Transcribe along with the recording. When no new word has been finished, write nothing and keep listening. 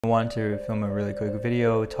I wanted to film a really quick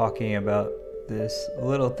video talking about this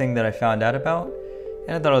little thing that I found out about,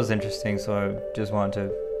 and I thought it was interesting, so I just wanted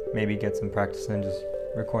to maybe get some practice in just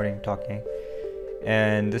recording, talking.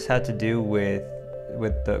 And this had to do with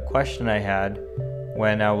the question I had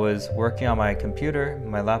when I was working on my computer,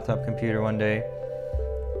 my laptop computer one day,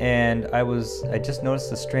 and I just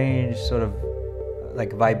noticed a strange sort of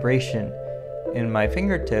like vibration in my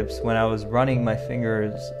fingertips when I was running my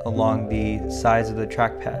fingers along the sides of the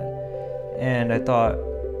trackpad. And I thought,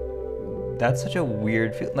 that's such a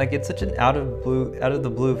weird feel, like it's such an out of the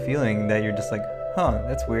blue feeling that you're just like, huh,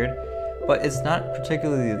 that's weird. But it's not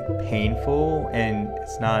particularly painful, and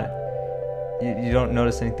it's not, you don't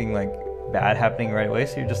notice anything like bad happening right away,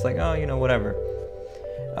 so you're just like, oh, you know, whatever.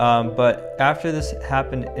 But after this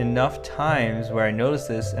happened enough times where I noticed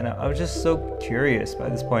this, and I was just so curious by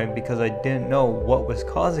this point because I didn't know what was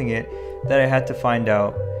causing it, that I had to find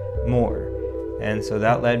out more. And so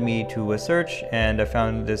that led me to a search, and I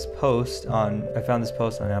found this post on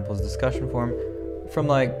Apple's discussion forum from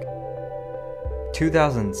like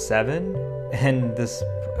 2007, and this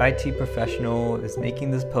IT professional is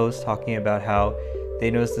making this post talking about how they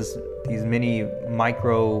noticed these mini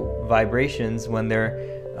micro vibrations when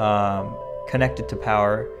they're connected to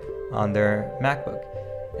power on their MacBook.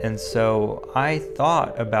 And so I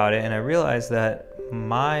thought about it, and I realized that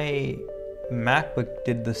my MacBook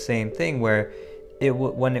did the same thing, where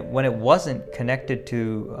when it wasn't connected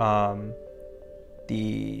to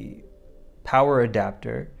the power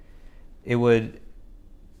adapter, it would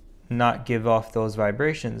not give off those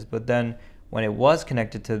vibrations. But then when it was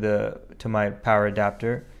connected to my power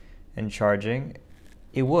adapter and charging,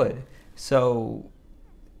 it would. So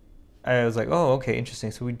I was like, oh, okay, interesting.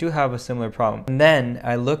 So we do have a similar problem. And then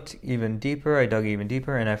I looked even deeper, I dug even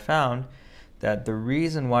deeper, and I found that the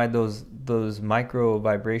reason why those micro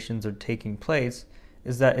vibrations are taking place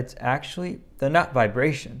is that they're not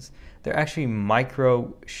vibrations. They're actually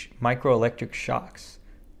micro electric shocks.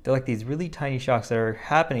 They're like these really tiny shocks that are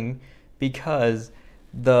happening because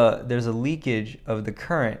there's a leakage of the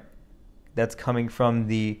current that's coming from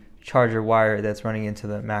the charger wire that's running into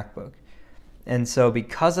the MacBook. And so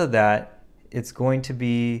because of that, it's going to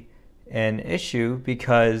be an issue,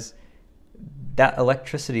 because that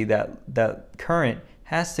electricity, that current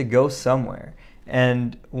has to go somewhere.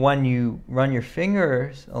 And when you run your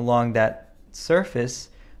fingers along that surface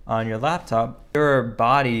on your laptop, your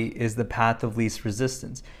body is the path of least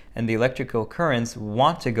resistance, and the electrical currents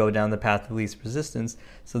want to go down the path of least resistance,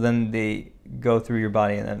 so then they go through your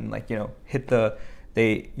body and then, like, you know,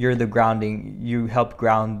 you're the grounding, you help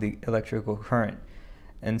ground the electrical current.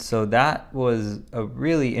 And so that was a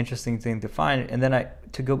really interesting thing to find. And then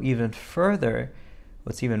to go even further,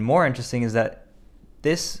 what's even more interesting is that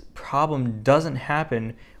this problem doesn't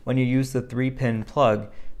happen when you use the 3-pin plug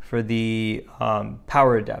for the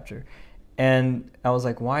power adapter. And I was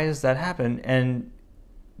like, why does that happen? And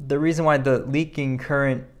the reason why the leaking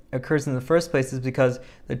current occurs in the first place is because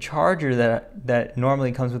the charger that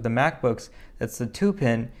normally comes with the MacBooks, that's the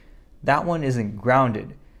 2-pin, that one isn't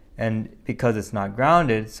grounded. And because it's not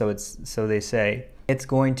grounded, so they say, it's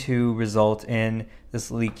going to result in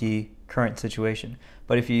this leaky current situation.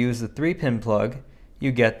 But if you use the 3-pin plug,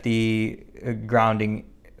 you get the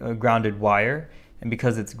grounded wire, and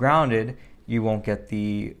because it's grounded, you won't get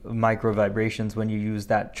the micro vibrations when you use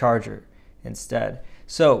that charger instead.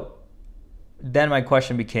 So then my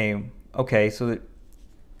question became, okay, so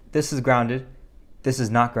this is grounded, this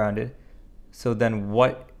is not grounded, so then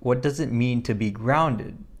what does it mean to be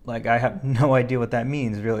grounded? Like, I have no idea what that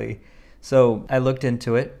means, really. So I looked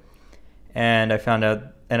into it, and I found out,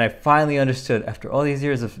 and I finally understood after all these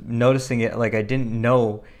years of noticing it. Like, I didn't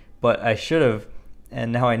know, but I should have,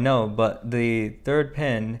 and now I know. But the 3rd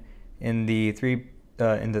pin in the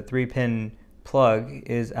 3-pin plug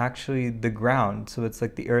is actually the ground. So it's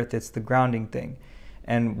like the earth, it's the grounding thing.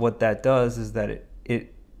 And what that does is that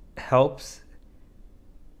it helps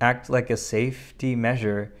act like a safety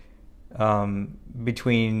measure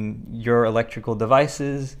between your electrical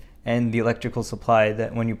devices and the electrical supply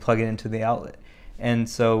that when you plug it into the outlet. And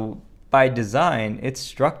so by design, it's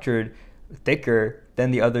structured thicker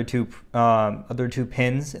than the other two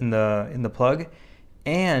pins in the plug,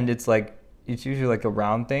 and it's usually like a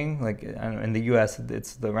round thing. Like, I don't know, in the US,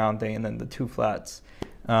 it's the round thing and then the 2 flats.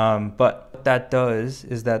 But what that does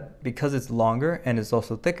is that because it's longer and it's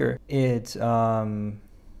also thicker, it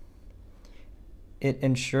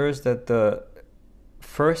ensures that the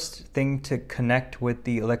first thing to connect with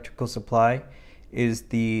the electrical supply is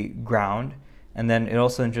the ground, and then it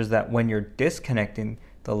also ensures that when you're disconnecting,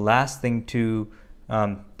 the last thing to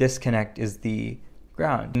disconnect is the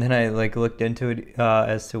ground. And then I like looked into it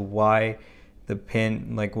as to why the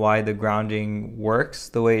pin, like why the grounding works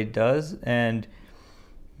the way it does. And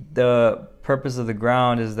the purpose of the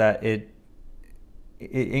ground is that it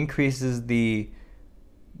increases the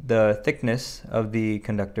thickness of the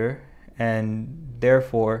conductor, and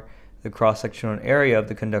therefore the cross-sectional area of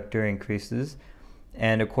the conductor increases.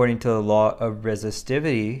 And according to the law of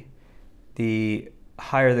resistivity, the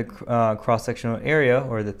higher the cross-sectional area,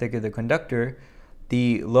 or the thicker the conductor,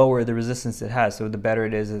 the lower the resistance it has, so the better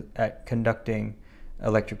it is at conducting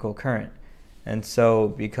electrical current. And so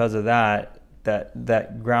because of that,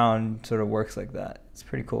 that ground sort of works like that. It's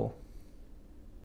pretty cool.